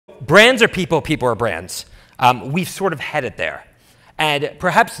brands are people, people are brands. We've sort of headed there. And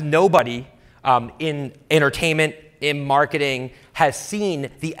perhaps nobody in entertainment, in marketing, has seen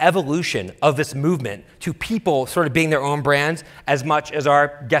the evolution of this movement to people sort of being their own brands as much as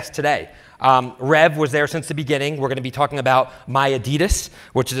our guest today. Rev was there since the beginning. We're going to be talking about My Adidas,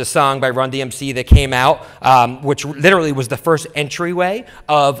 which is a song by Run-DMC that came out, which literally was the first entryway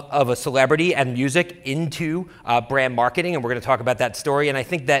of a celebrity and music into brand marketing, and we're going to talk about that story. And I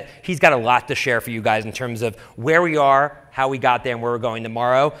think that he's got a lot to share for you guys in terms of where we are, how we got there, and where we're going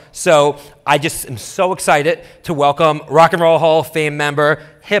tomorrow. So I just am so excited to welcome Rock and Roll Hall of Fame member,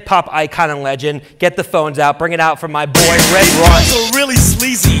 hip-hop icon and legend. Get the phones out, bring it out for my boy, Reverend Run. These are really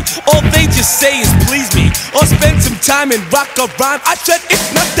sleazy. All they just say is please me, or spend some time and rock around. I said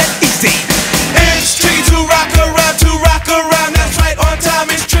it's not that easy. It's tricky to rock around. That's right, on time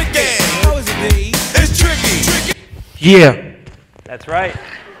is tricky. How is it, D? It's tricky. Yeah. That's right.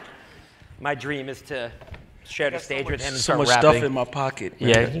 My dream is to share the stage with him and So start much rapping. stuff in my pocket. Man.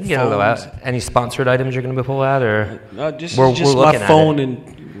 Yeah, you can get a little out. Any sponsored items you're going to pull out, or Just we're my looking at phone it.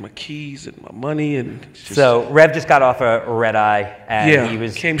 and my keys and my money and. Just, So Rev just got off a red eye, and yeah, he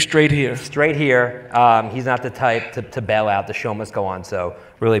was came straight here. straight here. He's not the type to bail out. The show must go on. So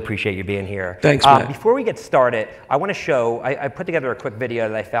really appreciate you being here. Thanks, man. Before we get started, I want to show. I put together a quick video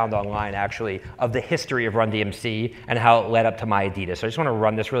that I found online, actually, of the history of Run-DMC and how it led up to My Adidas. So I just want to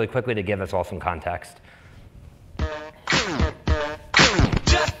run this really quickly to give us all some context.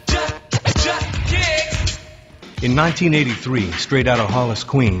 In 1983, straight out of Hollis,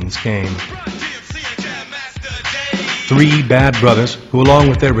 Queens, came three bad brothers who, along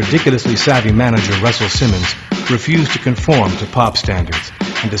with their ridiculously savvy manager, Russell Simmons, refused to conform to pop standards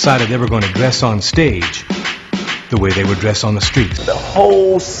and decided they were going to dress on stage the way they would dress on the street. The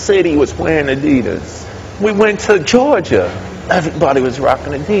whole city was wearing Adidas. We went to Georgia. Everybody was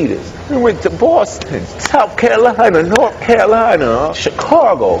rocking Adidas. We went to Boston, South Carolina, North Carolina,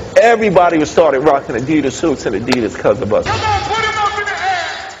 Chicago. Everybody started rocking Adidas suits and Adidas because of us.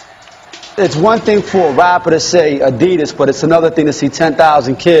 It's one thing for a rapper to say Adidas, but it's another thing to see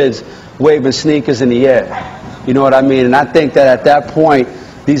 10,000 kids waving sneakers in the air. You know what I mean? And I think that at that point,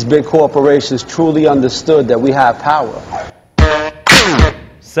 these big corporations truly understood that we have power.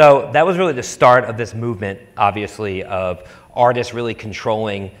 So that was really the start of this movement, obviously, of artists really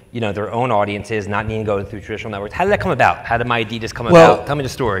controlling, their own audiences, not needing to go through traditional networks. How did that come about? How did My Adidas come about? Tell me the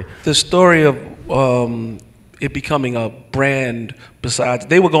story. The story of it becoming a brand, besides,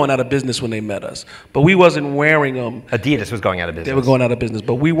 they were going out of business when they met us, but we wasn't wearing them. Adidas was going out of business. They were going out of business,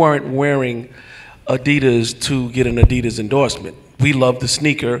 but we weren't wearing Adidas to get an Adidas endorsement. We loved the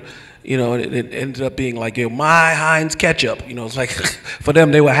sneaker. And it ended up being like, my Heinz ketchup. It's like, for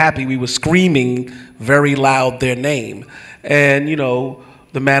them, they were happy. We were screaming very loud their name. And,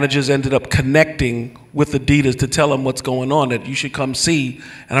 the managers ended up connecting with Adidas to tell them what's going on, that you should come see.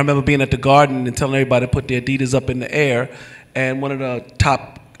 And I remember being at the Garden and telling everybody to put their Adidas up in the air. And one of the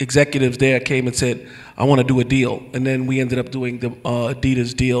top executives there came and said, I want to do a deal. And then we ended up doing the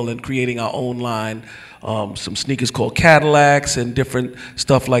Adidas deal and creating our own line. Some sneakers called Cadillacs and different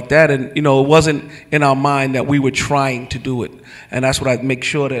stuff like that. And, it wasn't in our mind that we were trying to do it. And that's what I make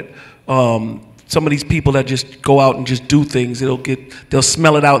sure that some of these people that just go out and just do things, they'll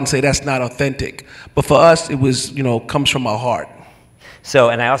smell it out and say that's not authentic. But for us, it was, comes from our heart. So,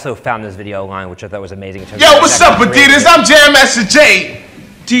 and I also found this video online, which I thought was amazing. Yo, what's up, Adidas? I'm Jam Master J,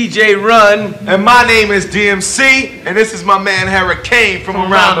 DJ Run, and my name is DMC, and this is my man Hurricane from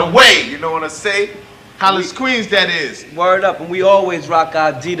around the way. You know what I say? Hollis, Queens, that is. Word up, and we always rock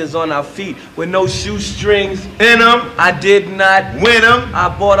our Adidas on our feet with no shoestrings In them, I did not win them,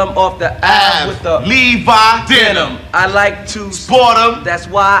 I bought them off the app with the Levi denim. I like to Sport them, That's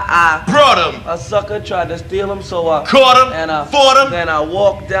why I brought them, a sucker tried to steal them, so I caught them, and I fought them, Then I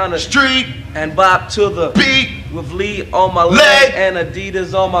walked down the street, and bop to the beat, with Lee on my leg, leg and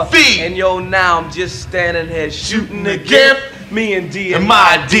Adidas on my feet. And now I'm just standing here shooting the gift. gift. Me and D and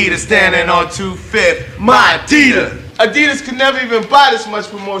my Adidas standing on 2/5. My Adidas. Adidas could never even buy this much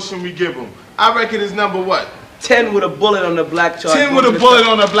promotion we give them. I reckon it's number what? 10 with a bullet on the black chart. 10 with a bullet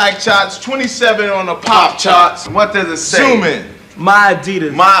on the black charts, 27 on the pop charts. What does it say? Zoom in. My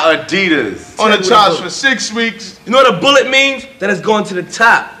Adidas. My Adidas. On the charts for 6 weeks. You know what a bullet means? That it's going to the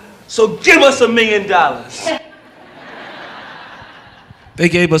top. So give us $1 million. They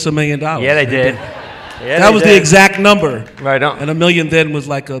gave us $1 million. Yeah, they did. Yeah, that was the exact number. Right on. And $1 million then was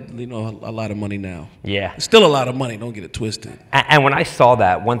like a lot of money now. Yeah. It's still a lot of money, don't get it twisted. And when I saw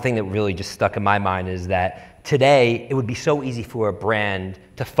that, one thing that really just stuck in my mind is that today it would be so easy for a brand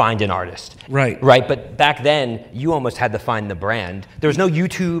to find an artist. Right. Right. But back then, you almost had to find the brand. There was no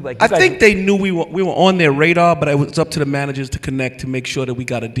YouTube. Like, I think they knew we were on their radar, but it was up to the managers to connect to make sure that we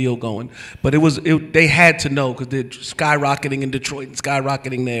got a deal going. But they had to know because they're skyrocketing in Detroit and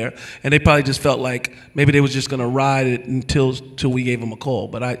skyrocketing there, and they probably just felt like maybe they was just gonna ride it until we gave them a call.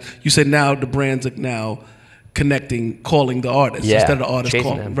 But you said now the brands are now connecting, calling the artists instead of the artists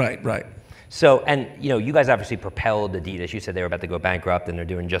calling them. Right. So, and you guys obviously propelled Adidas. You said they were about to go bankrupt, and they're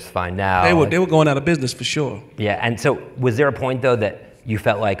doing just fine now. They were going out of business for sure. Yeah, and so was there a point though that you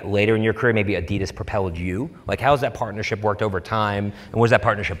felt like later in your career maybe Adidas propelled you? Like, how's that partnership worked over time, and what does that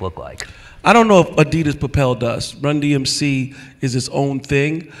partnership look like? I don't know if Adidas propelled us. Run-DMC is its own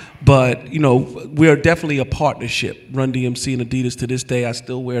thing, but we are definitely a partnership. Run-DMC and Adidas to this day. I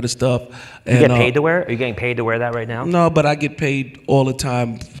still wear the stuff. You get paid to wear? Are you getting paid to wear that right now? No, but I get paid all the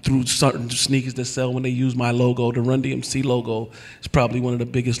time through certain sneakers that sell when they use my logo. The Run-DMC logo is probably one of the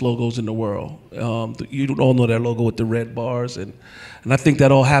biggest logos in the world. You all know that logo with the red bars, and I think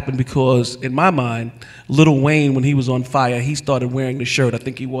that all happened because, in my mind, Lil Wayne, when he was on fire, he started wearing the shirt. I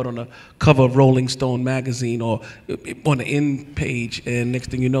think he wore it on the cover of Rolling Stone magazine or on the end page, and next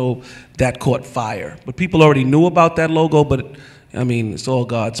thing you know, that caught fire. But people already knew about that logo, but I mean, it's all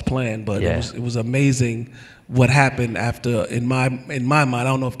God's plan. But it was amazing what happened after. In my mind, I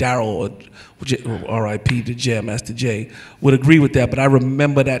don't know if Daryl or R.I.P. to Jam, Master J, would agree with that, but I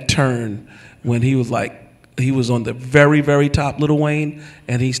remember that turn when he was like, he was on the very, very top, Lil Wayne,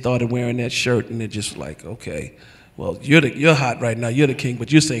 and he started wearing that shirt, and it just like, okay, well, you're hot right now, you're the king,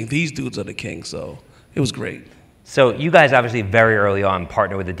 but you're saying these dudes are the king, so it was great. So you guys obviously very early on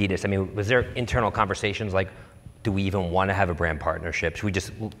partnered with Adidas. I mean, was there internal conversations like, do we even want to have a brand partnership? Should we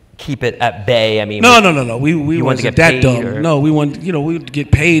just keep it at bay? I mean, no. We wanted to get that dumb. Or? No, we wanted, we would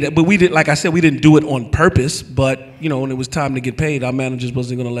get paid, but we did. Like I said, we didn't do it on purpose. But when it was time to get paid, our managers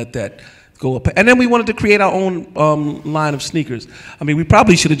wasn't going to let that go up. And then we wanted to create our own line of sneakers. I mean, we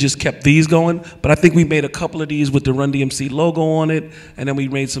probably should have just kept these going, but I think we made a couple of these with the Run-DMC logo on it, and then we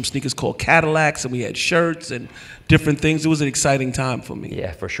made some sneakers called Cadillacs, and we had shirts and different things. It was an exciting time for me.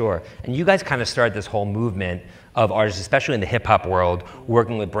 Yeah, for sure. And you guys kind of started this whole movement of artists, especially in the hip hop world,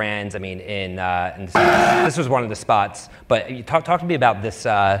 working with brands. I mean, this was one of the spots. But you talk to me about this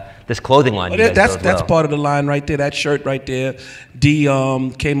this clothing line. That's part of the line right there. That shirt right there. D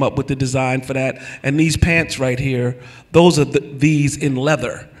came up with the design for that. And these pants right here, those are these in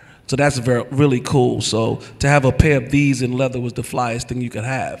leather. So that's really cool. So to have a pair of these in leather was the flyest thing you could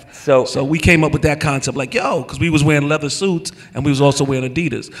have. So we came up with that concept, like, because we was wearing leather suits and we was also wearing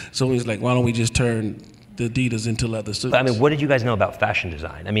Adidas. So we was like, why don't we just turn the Adidas into leather suits? I mean, what did you guys know about fashion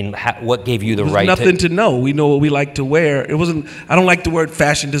design? I mean, what gave you the right? Nothing to know. We know what we like to wear. It wasn't. I don't like the word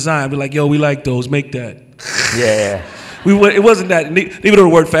fashion design. We're like, we like those. Make that. Yeah. It wasn't that. Even though the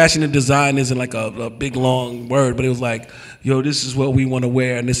word fashion and design isn't like a big long word, but it was like, this is what we want to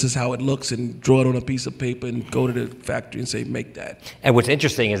wear, and this is how it looks, and draw it on a piece of paper and go to the factory and say, make that. And what's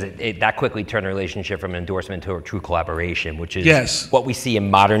interesting is that quickly turned a relationship from an endorsement to a true collaboration, which is what we see in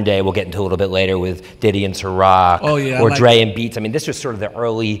modern day. We'll get into a little bit later with Diddy and Ciroc, or Dre and Beats. I mean, this was sort of the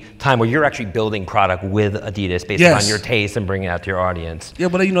early time where you're actually building product with Adidas based on your taste and bringing it out to your audience. Yeah,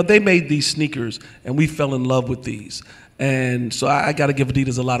 but they made these sneakers, and we fell in love with these. And so I got to give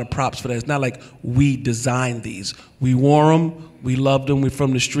Adidas a lot of props for that. It's not like we designed these. We wore them, we loved them, we're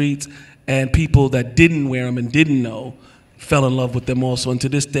from the streets, and people that didn't wear them and didn't know fell in love with them also. And to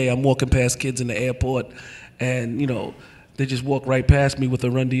this day, I'm walking past kids in the airport, and they just walk right past me with a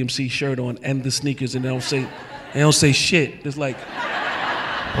Run-DMC shirt on and the sneakers, and they don't say shit. It's like,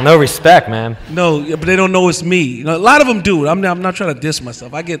 no respect, man. No, but they don't know it's me. A lot of them do. I'm not trying to diss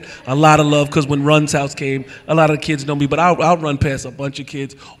myself. I get a lot of love because when Run's house came, a lot of the kids know me. But I'll run past a bunch of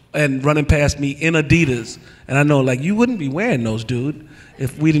kids and running past me in Adidas, and I know, like, you wouldn't be wearing those, dude,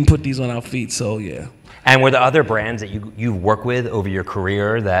 if we didn't put these on our feet. So yeah. And were there other brands that you've worked with over your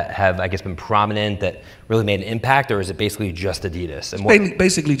career that have, I guess, been prominent that really made an impact, or is it basically just Adidas? And it's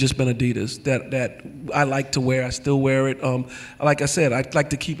basically just been Adidas that I like to wear. I still wear it. Like I said, I like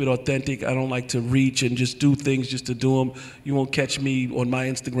to keep it authentic. I don't like to reach and just do things just to do them. You won't catch me on my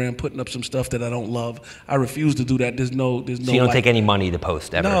Instagram putting up some stuff that I don't love. I refuse to do that. There's no. So you don't take any money to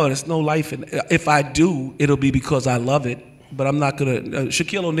post ever? No, there's no life in it. If I do, it'll be because I love it. but I'm not gonna.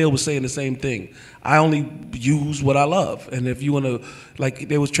 Shaquille O'Neal was saying the same thing. I only use what I love, and if you wanna, like,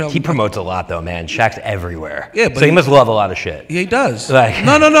 there was traveling. He promotes a lot though, man. Shaq's everywhere. Yeah, but so he must love a lot of shit. Yeah, he does. Like,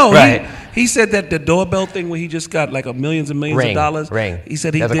 No. Right. He said that the doorbell thing where he just got like millions and millions of dollars. Ring. He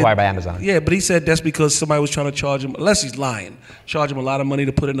said he That's did, acquired by Amazon. Yeah, but he said that's because somebody was trying to charge him, unless he's lying, charge him a lot of money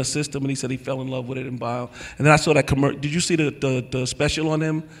to put in a system, and he said he fell in love with it and buy. And then I saw that commercial. Did you see the special on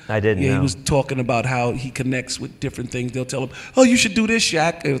him? I didn't. Yeah, know. he was talking about how he connects with different things. They'll tell him, "Oh, you should do this,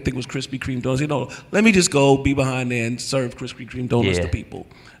 Shaq." I think it was Krispy Kreme donuts. You know, let me just go be behind there and serve Krispy Kreme donuts to people.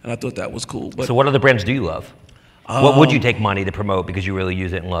 And I thought that was cool. But so what other brands do you love? What would you take money to promote because you really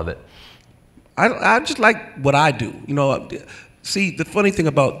use it and love it? I just like what I do. You know, see, the funny thing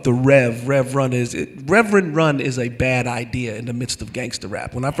about the Rev Run is, Reverend Run is a bad idea in the midst of gangster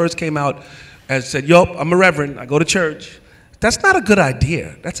rap. When I first came out and said, "Yo, I'm a Reverend, I go to church," that's not a good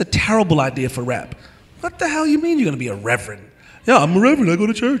idea. That's a terrible idea for rap. What the hell you mean you're gonna be a Reverend? Yeah, I'm a Reverend, I go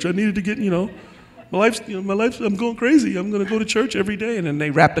to church. I needed to get, my life, I'm going crazy. I'm gonna go to church every day. And then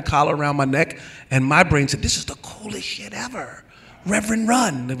they wrapped the collar around my neck, and my brain said, "This is the coolest shit ever. Reverend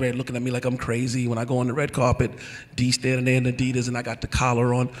Run." They were looking at me like I'm crazy when I go on the red carpet, D standing there in Adidas, and I got the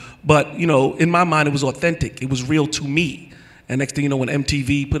collar on. But, in my mind, it was authentic. It was real to me. And next thing you know, when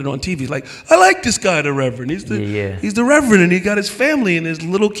MTV put it on TV, it's like, I like this guy, the Reverend. He's the Reverend, and he got his family and his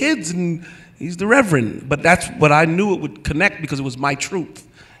little kids, and he's the Reverend. But that's what I knew it would connect because it was my truth.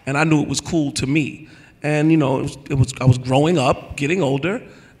 And I knew it was cool to me. And, I was growing up, getting older,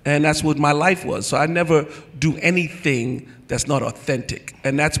 and that's what my life was. So I never do anything that's not authentic.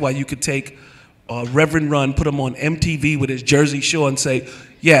 And that's why you could take Reverend Run, put him on MTV with his Jersey Shore and say,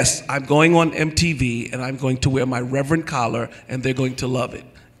 yes, I'm going on MTV and I'm going to wear my Reverend collar and they're going to love it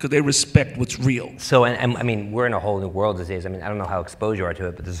because they respect what's real. So, and I mean, we're in a whole new world these days. I mean, I don't know how exposed you are to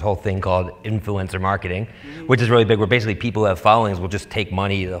it, but there's this whole thing called influencer marketing, which is really big, where basically people who have followings will just take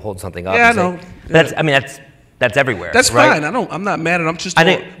money to hold something up. Yeah, I know. That's everywhere. That's right? fine. I'm not mad at them. I'm just.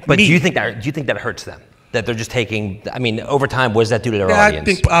 But do you think that hurts them? That they're just taking, I mean, over time, what does that do to their audience? I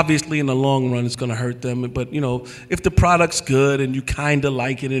think obviously in the long run it's going to hurt them. But, if the product's good and you kind of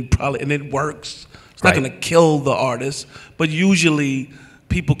like it and it works, it's not going to kill the artist. But usually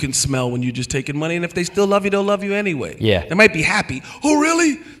people can smell when you're just taking money. And if they still love you, they'll love you anyway. Yeah. They might be happy. Oh,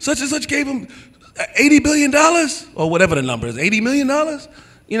 really? Such and such gave him $80 billion? Or whatever the number is, $80 million?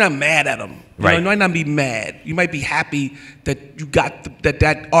 You're not mad at them. You might not be mad. You might be happy that you got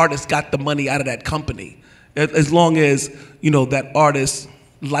that artist got the money out of that company. As long as, that artist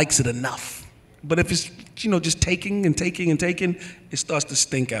likes it enough. But if it's, just taking and taking and taking, it starts to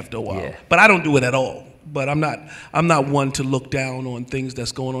stink after a while. Yeah. But I don't do it at all. But I'm not one to look down on things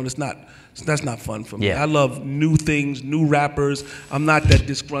that's going on. That's not fun for me. Yeah. I love new things, new rappers. I'm not that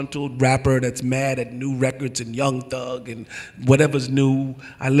disgruntled rapper that's mad at new records and Young Thug and whatever's new.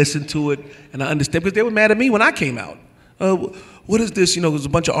 I listen to it and I understand, because they were mad at me when I came out. What is this? There's a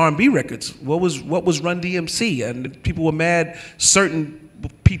bunch of R&B records. What was Run-DMC? And people were mad. Certain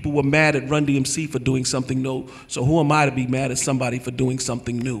people were mad at Run-DMC for doing something new. So who am I to be mad at somebody for doing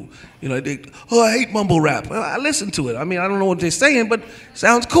something new? I hate mumble rap. Well, I listen to it. I mean, I don't know what they're saying, but it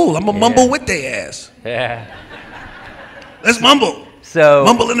sounds cool. I'm gonna mumble with their ass. Yeah. Let's mumble. So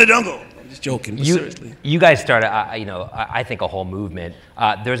mumble in the jungle. I'm just joking, but seriously. You guys started, I think, a whole movement.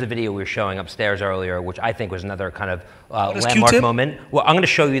 There's a video we were showing upstairs earlier, which I think was another kind of landmark Q-tip? moment. Well, I'm going to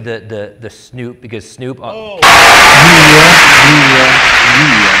show you the Snoop, because Snoop. Yeah.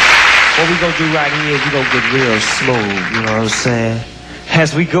 What we gonna do right here is we gonna get real smooth, you know what I'm saying?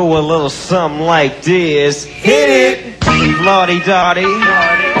 As we go a little something like this. Hit it! Lordy-dotty.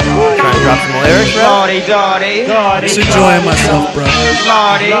 Trying to drop some lyrics, bro? Lordy-dotty. Just enjoying myself, bro.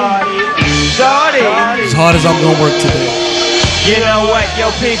 Lordy-dotty. As hard as I'm gonna work today. You know what, yo,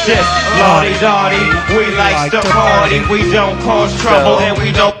 peep this. Lordy-dotty. We like to party. We don't cause trouble and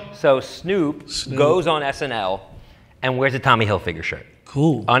we don't. So Snoop goes on SNL and wears a Tommy Hilfiger shirt.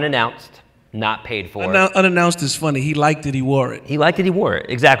 Cool. Unannounced, not paid for. Unannounced is funny. He liked it. He wore it. He liked it. He wore it.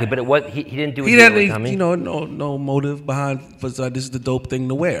 Exactly. But he didn't do it. He didn't. No motive behind. This is the dope thing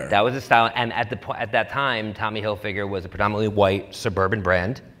to wear. That was his style. And at that time, Tommy Hilfiger was a predominantly white suburban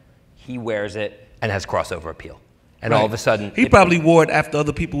brand. He wears it and has crossover appeal. And all of a sudden, he probably wore it after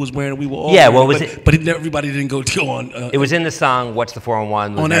other people was wearing it. We were all everybody didn't go on. It was in the song "What's the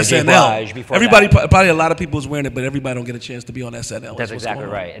 411" on SNL. Probably a lot of people was wearing it, but everybody don't get a chance to be on SNL. That's exactly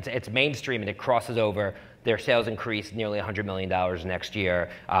right. It's mainstream and it crosses over. Their sales increased nearly $100 million next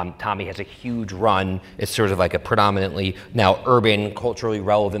year. Tommy has a huge run. It's sort of like a predominantly now urban, culturally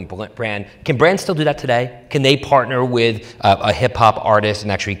relevant brand. Can brands still do that today? Can they partner with a hip hop artist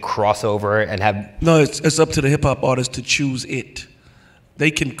and actually cross over and have? No, it's up to the hip hop artist to choose it. They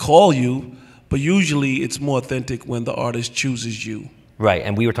can call you, but usually it's more authentic when the artist chooses you. Right,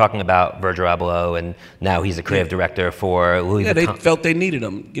 and we were talking about Virgil Abloh, and now he's a creative director for Louis Vuitton. Yeah, they felt they needed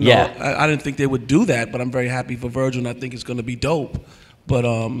him. You know, I didn't think they would do that, but I'm very happy for Virgil, and I think it's going to be dope. But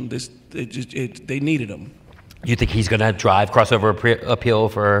they needed him. You think he's going to drive crossover appeal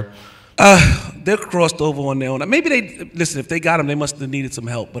for? They're crossed over on their own. Maybe they listen. If they got him, they must have needed some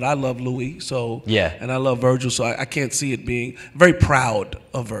help. But I love Louis, so yeah, and I love Virgil, so I can't see it being very proud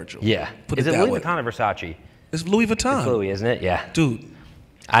of Virgil. Yeah, is it Louis Vuitton or Versace? It's Louis Vuitton. It's Louis, isn't it? Yeah, dude.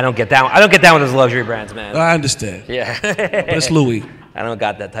 I don't get down. I don't get down with those luxury brands, man. I understand. Yeah, but it's Louis. I don't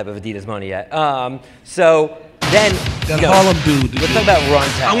got that type of Adidas money yet. So then that Harlem dude. Let's talk about Run.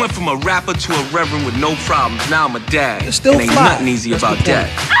 I went from a rapper to a reverend with no problems. Now I'm a dad. It's still and ain't fly. nothing easy That's about that.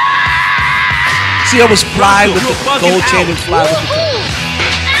 See, I was fly with the gold chain and fly with the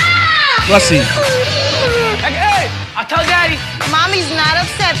Russie. Hey, I tell Daddy. Mommy's not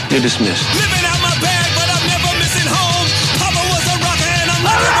upset. You're dismissed. Living out my bag, but I'm never missing home. Papa was a rocker and I'm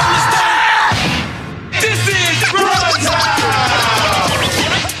never gonna stop. This is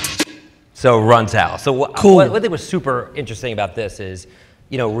So Run's house. So cool. What I think was super interesting about this is,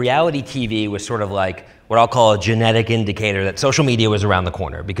 you know, reality TV was sort of like what I'll call a genetic indicator that social media was around the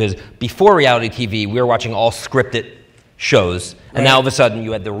corner. Because before reality TV, we were watching all scripted shows, and now all of a sudden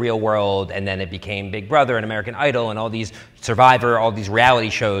you had The Real World, and then it became Big Brother and American Idol and all these Survivor, all these reality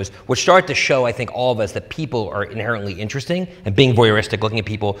shows, which start to show, I think, all of us that people are inherently interesting, and being voyeuristic, looking at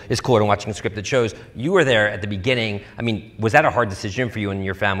people is cooler than watching scripted shows. You were there at the beginning. I mean, was that a hard decision for you and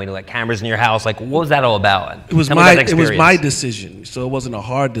your family to let cameras in your house? Like, what was that all about? It was my decision, so it wasn't a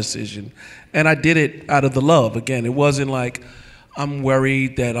hard decision, and I did it out of the love. Again, it wasn't like I'm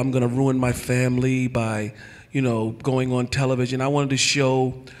worried that I'm going to ruin my family by, you know, going on television. I wanted to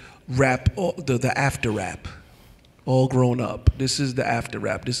show rap, the after rap, all grown up. This is the after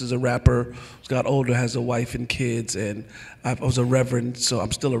rap. This is a rapper who's got older, has a wife and kids, and I was a reverend, so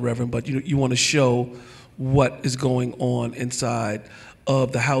I'm still a reverend, but you want to show what is going on inside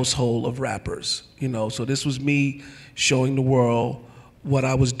of the household of rappers, you know. So this was me showing the world what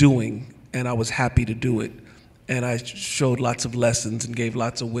I was doing, and I was happy to do it. And I showed lots of lessons and gave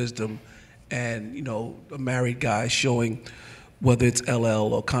lots of wisdom. And, you know, a married guy showing whether it's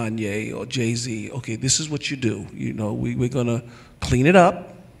LL or Kanye or Jay-Z, okay, this is what you do. You know, we're going to clean it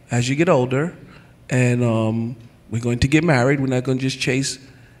up as you get older, and we're going to get married. We're not going to just chase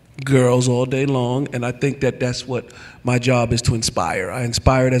girls all day long. And I think that that's what my job is, to inspire. I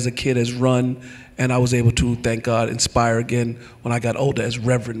inspired as a kid as Run, and I was able to, thank God, inspire again when I got older as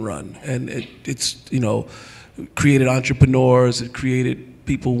Reverend Run. And it's, you know, created entrepreneurs, it created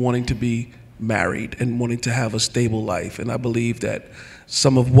people wanting to be married and wanting to have a stable life. And I believe that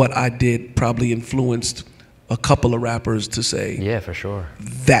some of what I did probably influenced a couple of rappers to say, yeah, for sure,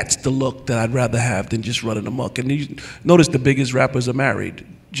 that's the look that I'd rather have than just running amok. And you notice the biggest rappers are married.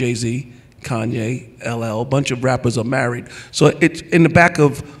 Jay-Z, Kanye, LL, a bunch of rappers are married. So it's in the back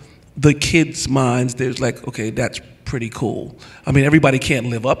of the kids' minds, there's like, okay, that's pretty cool. I mean, everybody can't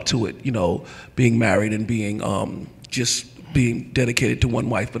live up to it, you know, being married and being just being dedicated to one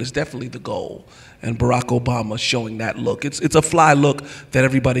wife, but it's definitely the goal. And Barack Obama showing that look. It's a fly look that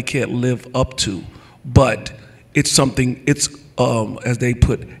everybody can't live up to, but it's something, it's, as they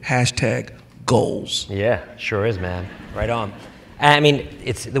put, hashtag goals. Yeah, sure is, man. Right on. I mean,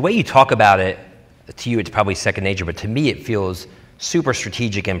 it's the way you talk about it, to you it's probably second nature, but to me it feels super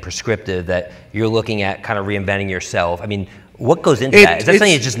strategic and prescriptive that you're looking at kind of reinventing yourself. I mean, what goes into that? Is that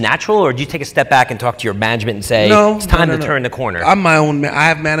something that's just natural, or do you take a step back and talk to your management and say, no, it's time to turn the corner? I'm my own I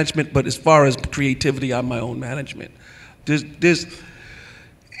have management, but as far as creativity, I'm my own management.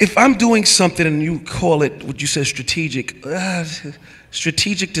 If I'm doing something and you call it, what you said, strategic,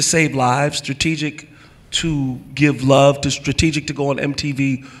 strategic to save lives, strategic to give love, to strategic to go on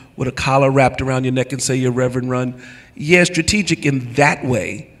MTV with a collar wrapped around your neck and say you're Reverend Run. Yeah, strategic in that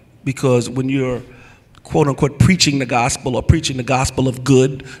way, because when you're quote unquote preaching the gospel, or preaching the gospel of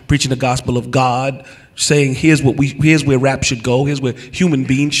good, preaching the gospel of God, saying here's where rap should go, here's where human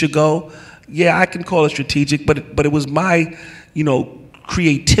beings should go. Yeah, I can call it strategic, but it was my, you know,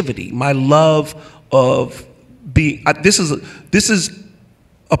 creativity, my love of being. This is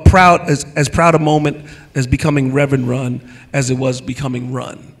a proud as proud a moment as becoming Reverend Run as it was becoming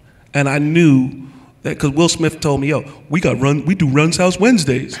Run, and I knew that because Will Smith told me, yo, we do Run's House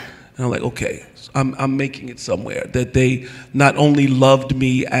Wednesdays. And I'm like, okay, so I'm making it somewhere. That they not only loved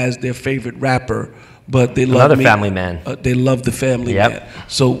me as their favorite rapper, but they loved me. Another family man. They love the family man.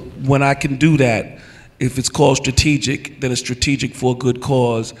 So when I can do that, if it's called strategic, then it's strategic for a good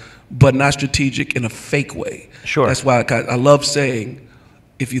cause, but not strategic in a fake way. Sure. That's why I love saying,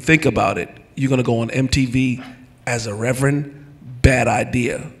 if you think about it, you're gonna go on MTV as a reverend, bad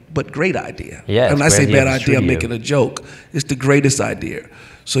idea, but great idea. Yeah. And when I say bad idea, I'm making a joke. It's the greatest idea.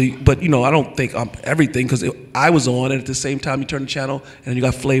 So, but you know, I don't think I'm everything, because I was on, and at the same time you turn the channel and you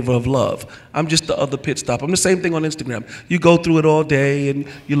got Flavor of Love. I'm just the other pit stop. I'm the same thing on Instagram. You go through it all day and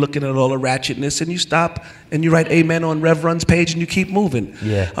you're looking at all the ratchetness, and you stop and you write amen on Rev Run's page and you keep moving.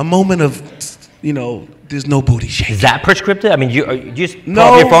 Yeah. A moment of, you know, there's no booty shaking. Is that prescriptive? I mean, you just pull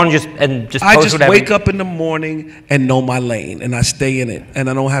up your phone and just post I just whatever. wake up in the morning and know my lane, and I stay in it, and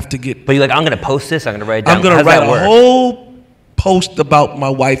I don't have to get. But you're like, I'm going to post this, I'm going to write it down. I'm going to write a whole post about my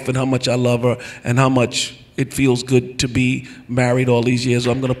wife and how much I love her and how much it feels good to be married all these years.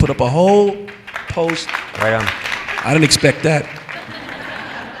 So I'm going to put up a whole post. Right on. I didn't expect that.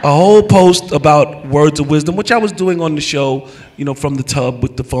 A whole post about words of wisdom, which I was doing on the show, you know, from the tub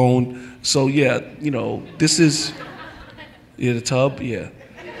with the phone. So yeah, you know, this is, yeah, the tub, yeah.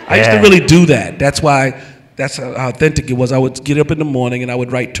 I used to really do that. That's why, that's how authentic it was. I would get up in the morning and I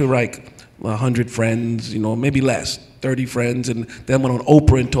would write to like 100 friends, you know, maybe less, 30 friends, and then went on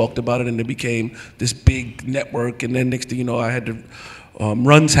Oprah and talked about it, and it became this big network. And then next thing you know, I had to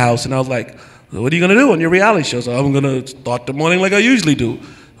Run's house, and I was like, what are you gonna do on your reality show? So I'm gonna start the morning like I usually do.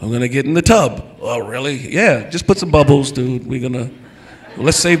 I'm gonna get in the tub. Oh, really? Yeah, just put some bubbles, dude. We're gonna,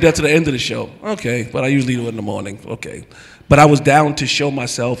 let's save that to the end of the show. Okay, but I usually do it in the morning. Okay. But I was down to show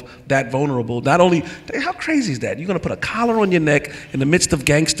myself that vulnerable. Not only, how crazy is that? You're gonna put a collar on your neck in the midst of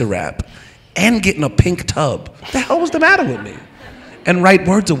gangster rap and get in a pink tub. What the hell was the matter with me? And write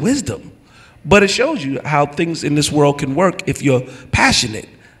words of wisdom. But it shows you how things in this world can work if you're passionate.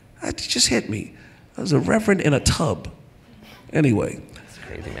 It just hit me. I was a reverend in a tub. Anyway. That's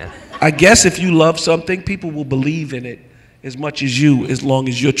crazy, man. I guess if you love something, people will believe in it as much as you, as long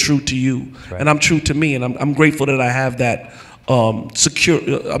as you're true to you. Right. And I'm true to me, and I'm grateful that I have that secure,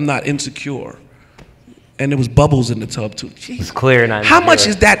 I'm not insecure. And there was bubbles in the tub too. Jeez. It's clear. And how much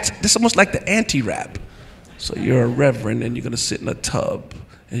is that? That's almost like the anti-rap. So you're a reverend and you're gonna sit in a tub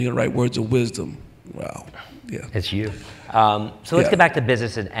and you're gonna write words of wisdom. Wow, yeah. It's you. So let's get back to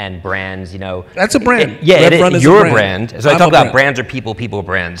business and brands. You know, that's a brand. It is your brand. So I talk about brands are people, people are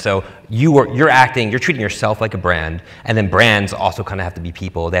brands. So you're acting, you're treating yourself like a brand, and then brands also kind of have to be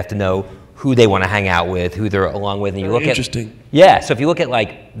people. They have to know who they want to hang out with, who they're along with, and you look interesting. at. Yeah. So if you look at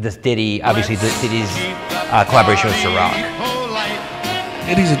like this Diddy, obviously Diddy's collaboration with Ciroc.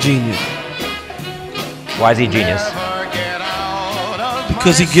 Diddy's a genius. Why is he a genius?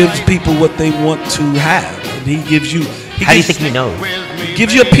 Because he gives people what they want to have, and he gives you. How do you think he knows? He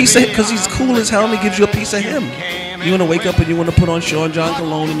gives you a piece of, because he's cool as hell, and he gives you a piece of him. You want to wake up and you want to put on Sean John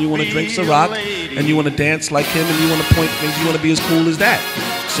Cologne, and you want to drink Ciroc, and you want to dance like him, and you want to point things. You want to be as cool as that.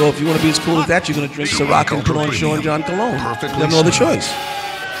 So if you want to be as cool as that, you're going to drink Ciroc and put on Sean John Cologne. You have no other choice.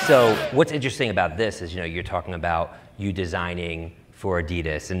 So what's interesting about this is, you know, you're talking about you designing for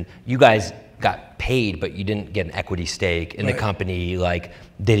Adidas, and you guys got paid, but you didn't get an equity stake in the company like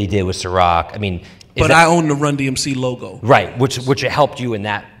Diddy did with Ciroc. I mean, but I own the Run-DMC logo. Right, which helped you in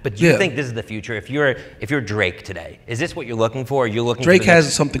that. But do you think this is the future? If you're Drake today, is this what you're looking for? You're looking. Drake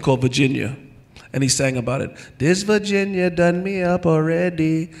has something called Virginia, and he sang about it. This Virginia done me up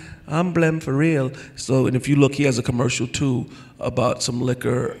already. I'm blem for real. So, and if you look, he has a commercial too about some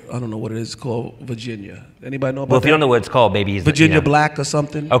liquor. I don't know what it is called. Virginia. Anybody know about that? Well, if you don't know what it's called, maybe he's Virginia Black or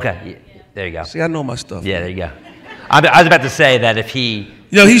something. Okay, there you go. See, I know my stuff. Yeah, there you go. I was about to say that if he.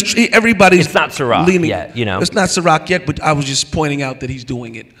 You know, everybody's. It's not Ciroc yet, you know. It's not Ciroc yet, but I was just pointing out that he's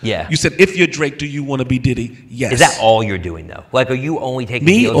doing it. Yeah. You said, if you're Drake, do you want to be Diddy? Yes. Is that all you're doing though? Like, are you only taking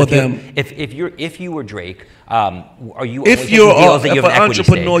me deals or them? If you were Drake, are you if only you're taking deals that you have an equity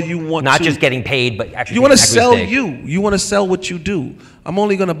entrepreneur, stake? you want not to, just getting paid, but actually you want to sell stake. You want to sell what you do. I'm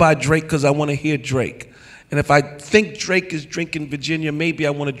only going to buy Drake because I want to hear Drake. And if I think Drake is drinking Virginia, maybe I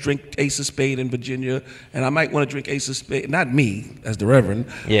want to drink Ace of Spade in Virginia, and I might want to drink Ace of Spade. Not me, as the Reverend,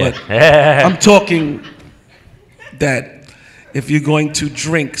 but I'm talking that if you're going to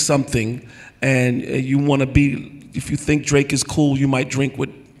drink something and you want to be, if you think Drake is cool, you might drink what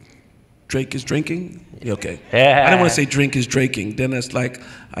Drake is drinking. Okay. I didn't want to say drink is draking. Then that's like,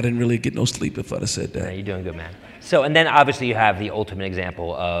 I didn't really get no sleep if I'd have said that. You're doing good, man. So, and then obviously you have the ultimate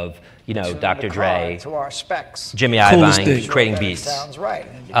example of, you know, Dr. Dre, to our specs. Jimmy Coolest Iovine thing. creating That it beats. sounds right.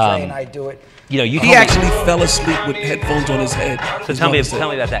 And Dre and I do it. You know, He told me- actually fell asleep with headphones on his head. So his tell me mother said.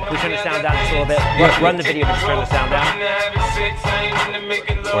 about that. Can we turn the sound down just a little bit? Run the video, but just turn the sound down.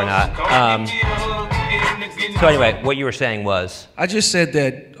 Or not. So anyway, what you were saying was? I just said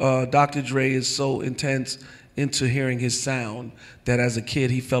that Dr. Dre is so intense into hearing his sound that as a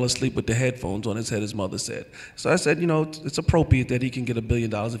kid he fell asleep with the headphones on his head, his mother said. So I said, you know, it's appropriate that he can get $1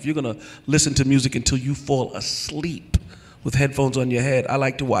 billion. If you're gonna listen to music until you fall asleep with headphones on your head, I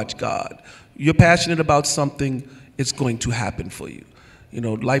like to watch God. You're passionate about something, it's going to happen for you. You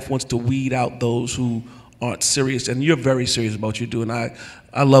know, life wants to weed out those who aren't serious, and you're very serious about what you do, and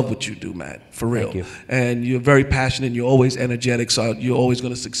I love what you do, Matt, for real. Thank you. And you're very passionate, you're always energetic, so you're always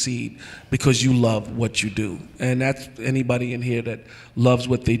going to succeed because you love what you do. And that's anybody in here that loves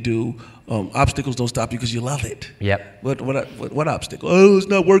what they do. Obstacles don't stop you because you love it. Yep. What obstacle? Oh, it's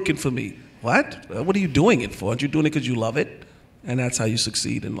not working for me. What? What are you doing it for? Aren't you doing it because you love it? And that's how you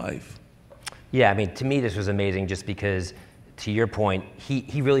succeed in life. Yeah, I mean, to me this was amazing just because, to your point,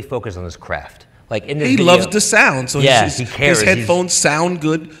 he really focused on his craft. Like in this He video, loves the sound, so yeah, he cares. his headphones sound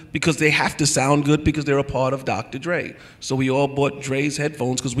good because they have to sound good because they're a part of Dr. Dre. So we all bought Dre's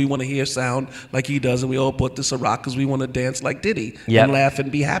headphones because we want to hear sound like he does, and we all bought the Ciroc because we want to dance like Diddy and laugh and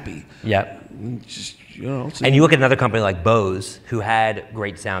be happy. Yep. And just, you know. And you look at another company like Bose, who had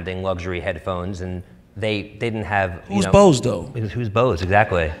great sounding luxury headphones, and they didn't have. Who's Bose though? Who's Bose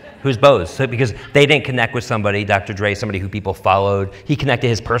exactly? Who's Bose? So because they didn't connect with somebody, Dr. Dre, somebody who people followed. He connected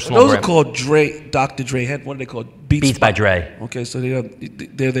his personal. Those brand. are called Dr. Dre head. What are they called? Beats by Dre. Okay, so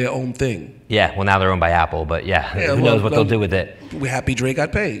they're their own thing. Yeah. Well, now they're owned by Apple, but yeah, who knows what they'll do with it? We're happy Dre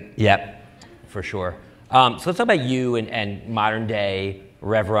got paid. Yep, for sure. So let's talk about you and modern day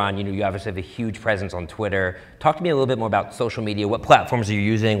Rev Run. You know, you obviously have a huge presence on Twitter. Talk to me a little bit more about social media. What platforms are you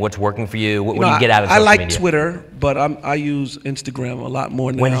using? What's working for you? What do you get out of social media? I like Twitter, but I use Instagram a lot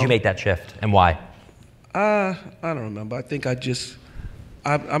more now. When did you make that shift and why? I don't remember. I think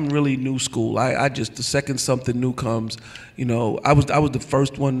I'm really new school. I just, the second something new comes, you know, I was the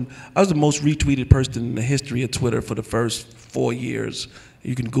first one. I was the most retweeted person in the history of Twitter for the first 4 years.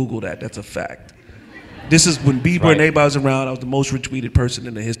 You can Google that. That's a fact. This is when Bieber and everybody was around. I was the most retweeted person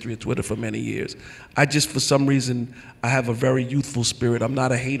in the history of Twitter for many years. I just, for some reason, I have a very youthful spirit. I'm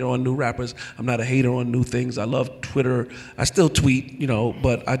not a hater on new rappers. I'm not a hater on new things. I love Twitter. I still tweet, you know,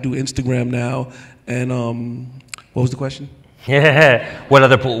 but I do Instagram now. And what was the question? Yeah.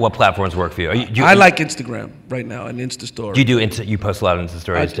 What platforms work for you? I like Instagram right now and Insta Stories. You post a lot of Insta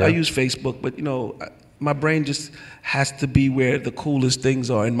Stories too? I use Facebook, but you know, my brain just has to be where the coolest things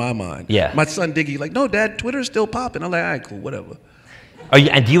are in my mind. Yeah. My son Diggy like, no, Dad, Twitter's still popping. I'm like, all right, cool, whatever. Are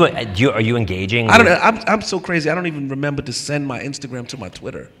you engaging? I don't know. I'm so crazy. I don't even remember to send my Instagram to my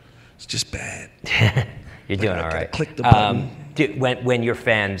Twitter. It's just bad. You're doing all right. Click the button. When your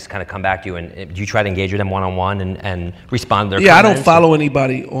fans kind of come back to you, and do you try to engage with them one-on-one and respond to their comments? I don't follow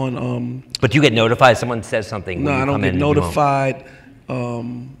anybody on. But do you get notified if someone says something? No, I don't get notified.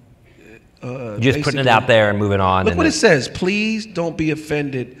 You're just putting it out there and moving on. Look what it says. Please don't be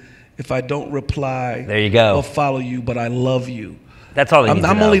offended if I don't reply. There you go. Or follow you, but I love you. That's all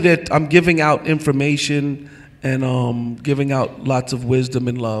I'm only there. I'm giving out information and giving out lots of wisdom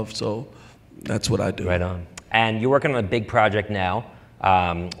and love. So that's what I do. Right on. And you're working on a big project now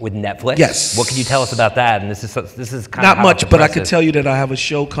with Netflix. Yes. What can you tell us about that? And this is kind of not much, but I can tell you that I have a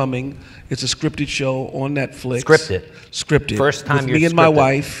show coming. It's a scripted show on Netflix. Scripted. First time with me and my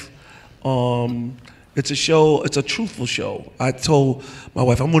wife. It's a show. It's a truthful show. I told my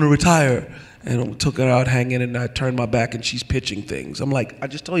wife I'm going to retire, and took her out hanging, and I turned my back, and she's pitching things. I'm like, I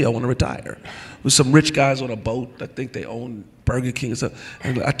just told you I want to retire. With some rich guys on a boat. I think they own Burger King or something.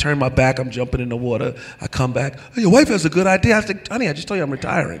 And I turn my back. I'm jumping in the water. I come back. Oh, your wife has a good idea. I said, honey, I just told you I'm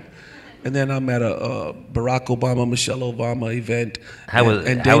retiring. And then I'm at a Barack Obama, Michelle Obama event.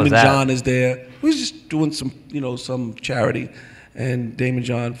 And Damon John is there. We was just doing some charity. And Damon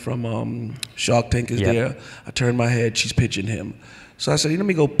John from Shark Tank is there. I turn my head, she's pitching him. So I said, let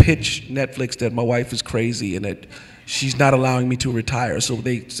me go pitch Netflix that my wife is crazy and that she's not allowing me to retire. So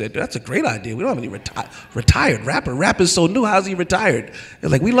they said, that's a great idea. We don't have any retired rapper. Rap is so new, how's he retired? They're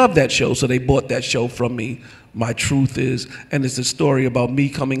like, we love that show. So they bought that show from me, My Truth Is. And it's a story about me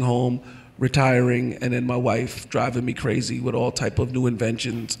coming home, retiring, and then my wife driving me crazy with all type of new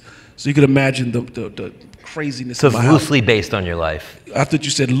inventions. So you could imagine the craziness. So it's loosely based on your life. I thought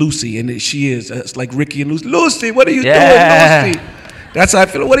you said Lucy, and she is. It's like Ricky and Lucy. Lucy, what are you doing, Lucy? That's how I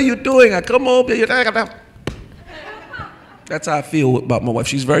feel. What are you doing? I come home. That's That's how I feel about my wife.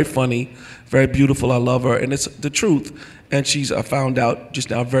 She's very funny, very beautiful. I love her, and it's the truth. And she's, I found out just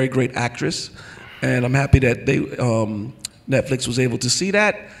now, a very great actress. And I'm happy that Netflix was able to see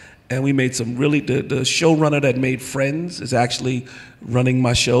that. And we made some really, the showrunner that made Friends is actually running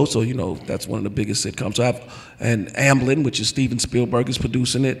my show. So, you know, that's one of the biggest sitcoms. So I have, and Amblin, which is Steven Spielberg, is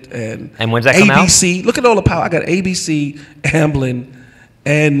producing it. And when's that come out? ABC, look at all the power. I got ABC, Amblin,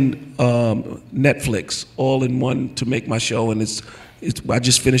 and Netflix all in one to make my show. And I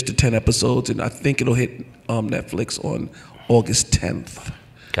just finished the 10 episodes, and I think it'll hit Netflix on August 10th.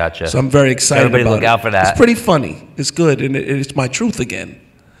 Gotcha. So I'm very excited Everybody about look out for that. It's pretty funny. It's good, and it's my truth again.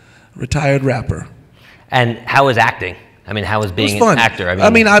 Retired rapper. And how is acting? I mean, how is being an actor? I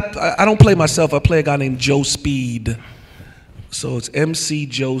mean, I don't play myself. I play a guy named Joe Speed. So it's MC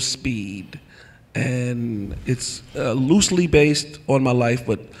Joe Speed. And it's loosely based on my life,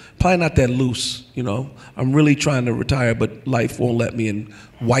 but probably not that loose, you know. I'm really trying to retire, but life won't let me, and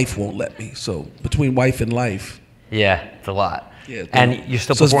wife won't let me. So between wife and life. Yeah, it's a lot. Yeah, and you're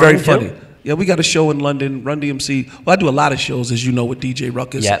still so performing it's very too? funny. Yeah, we got a show in London, Run-DMC. Well, I do a lot of shows, as you know, with DJ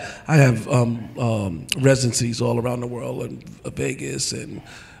Ruckus. Yep. I have residencies all around the world, in Vegas and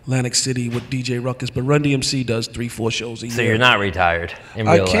Atlantic City with DJ Ruckus. But Run-DMC does 3-4 shows a year. So you're not retired in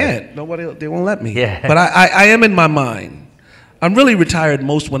I real life? can't. Nobody, they won't let me. Yeah. But I am in my mind. I'm really retired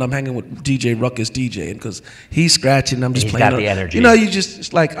most when I'm hanging with DJ Ruckus DJing, because he's scratching, I'm just He's playing. got the energy. You know,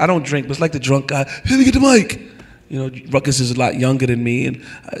 it's like, I don't drink, but it's like the drunk guy. Hey, let me get the mic. You know, Ruckus is a lot younger than me, and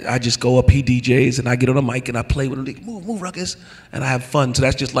I just go up, he DJs, and I get on the mic and I play with him, like, move, Ruckus, and I have fun. So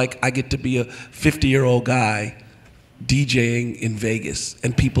that's just like I get to be a 50-year-old guy DJing in Vegas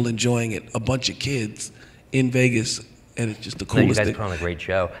and people enjoying it, a bunch of kids in Vegas, and it's just the coolest you guys thing. put on a great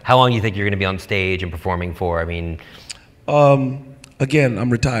show. How long do you think you're going to be on stage and performing for? I mean, again, I'm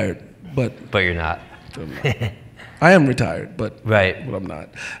retired, but you're not. I am retired, but right. I'm not.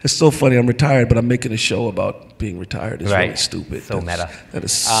 It's so funny. I'm retired, but I'm making a show about being retired. It's really stupid. So meta. That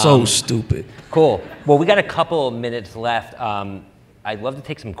is so stupid. Cool. Well, we got a couple minutes left. I'd love to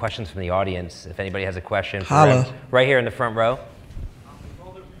take some questions from the audience. If anybody has a question, for Holla. right here in the front row. With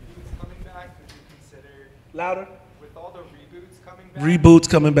all the reboots coming back, would you consider louder? With all the reboots coming back, Reboots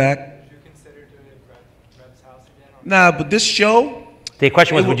coming back. Would you consider doing it at Rev's house again? Nah, but this show. The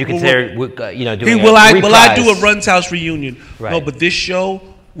question was, would you consider, you know, doing will I reprise? do a Run's House reunion? Right. No, but this show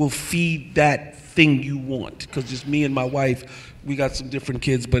will feed that thing you want, because it's me and my wife. We got some different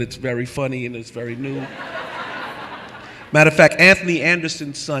kids, but it's very funny and it's very new. Matter of fact, Anthony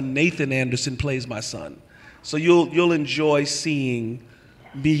Anderson's son, Nathan Anderson, plays my son. So you'll enjoy seeing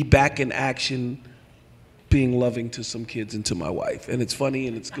me back in action, being loving to some kids and to my wife. And it's funny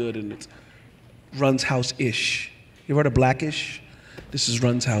and it's good and it's Run's House-ish. You ever heard of Blackish? This is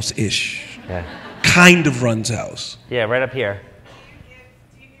Run's House-ish. Yeah. Kind of Run's House. Yeah, right up here.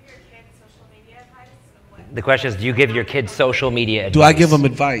 Do you give your kids social media advice? The question is, do you give your kids social media advice? Do I give them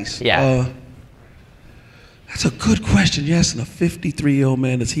advice? Yeah. That's a good question. You're asking a 53-year-old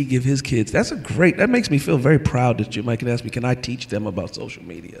man, does he give his kids? That makes me feel very proud that you might ask me, can I teach them about social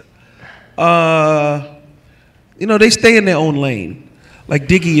media? You know, they stay in their own lane. Like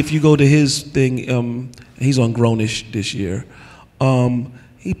Diggy, if you go to his thing, he's on Grownish this year.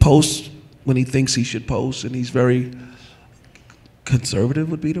 He posts when he thinks he should post, and he's very conservative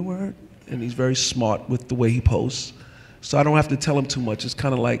would be the word, and he's very smart with the way he posts. So I don't have to tell him too much. It's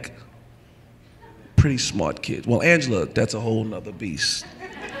kind of like pretty smart kid. Well, Angela, that's a whole nother beast.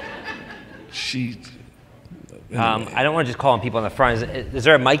 She. Anyway. I don't want to just call on people in the front. Is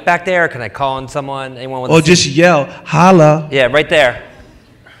there a mic back there? Or can I call on someone? Anyone? Or just yell, holla. Yeah, right there.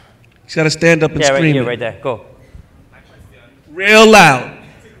 He's got to stand up and scream. Right here, right there. Go. Real loud.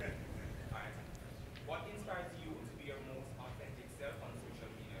 What inspires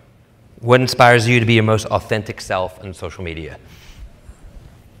you to be your most authentic self on social media?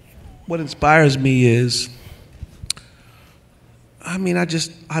 What inspires me is, I mean, I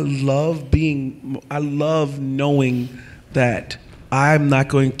love knowing that I'm not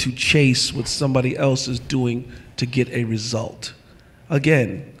going to chase what somebody else is doing to get a result.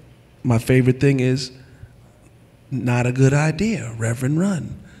 Again, my favorite thing is not a good idea, Reverend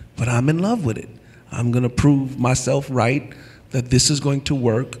Run, but I'm in love with it. I'm going to prove myself right that this is going to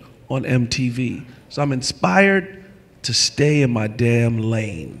work on MTV. So I'm inspired to stay in my damn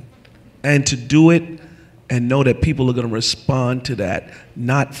lane and to do it and know that people are going to respond to that,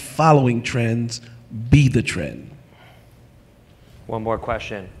 not following trends, be the trend. One more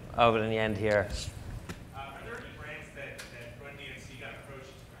question over in the end here. Are there any brands that Run-DMC got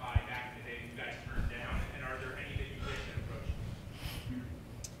approached by back in the day that you guys turned down? And are there any that you didn't get approached?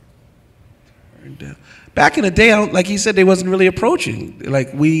 Turned down. Back in the day, like he said, they wasn't really approaching.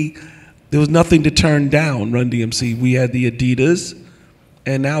 Like there was nothing to turn down, Run DMC. We had the Adidas,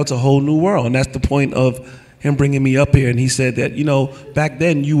 and now it's a whole new world. And that's the point of him bringing me up here. And he said that, you know, back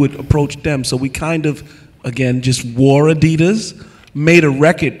then you would approach them. So we kind of, again, just wore Adidas, made a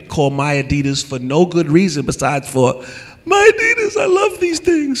record called My Adidas for no good reason besides for, my Adidas, I love these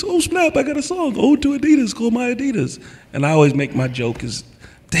things. Oh, snap, I got a song, Ode to Adidas, called My Adidas. And I always make my joke is,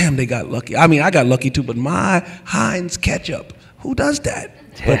 damn, they got lucky. I mean, I got lucky too, but my Heinz ketchup, who does that?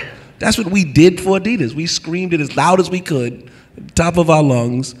 But that's what we did for Adidas. We screamed it as loud as we could, at the top of our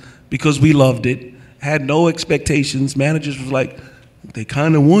lungs, because we loved it, had no expectations. Managers was like, they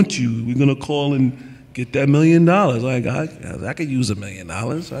kind of want you. We're going to call and get that $1 million. Like, I could use $1 million.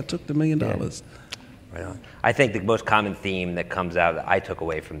 I took the $1 million. Yeah. Right on. I think the most common theme that comes out that I took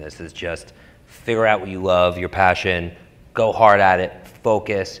away from this is just figure out what you love, your passion, go hard at it,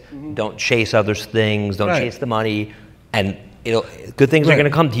 focus, don't chase other things, don't chase the money, and good things are going to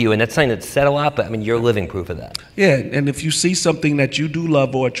come to you. And that's something that's said a lot, but I mean, you're living proof of that. Yeah, and if you see something that you do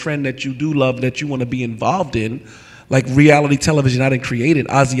love or a trend that you do love that you want to be involved in, like reality television, I didn't create it.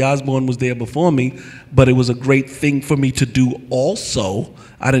 Ozzy Osbourne was there before me, but it was a great thing for me to do also.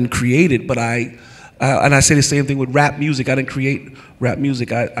 I didn't create it, but and I say the same thing with rap music. I didn't create rap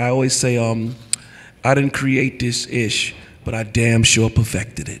music. I always say, I didn't create this ish, but I damn sure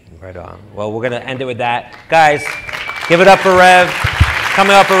perfected it. Right on. Well, we're going to end it with that. Guys, give it up for Rev.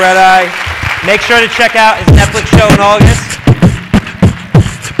 Coming up for Red Eye. Make sure to check out his Netflix show in August.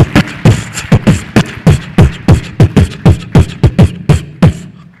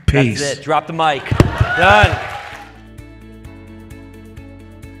 Peace. That's it. Drop the mic. Done.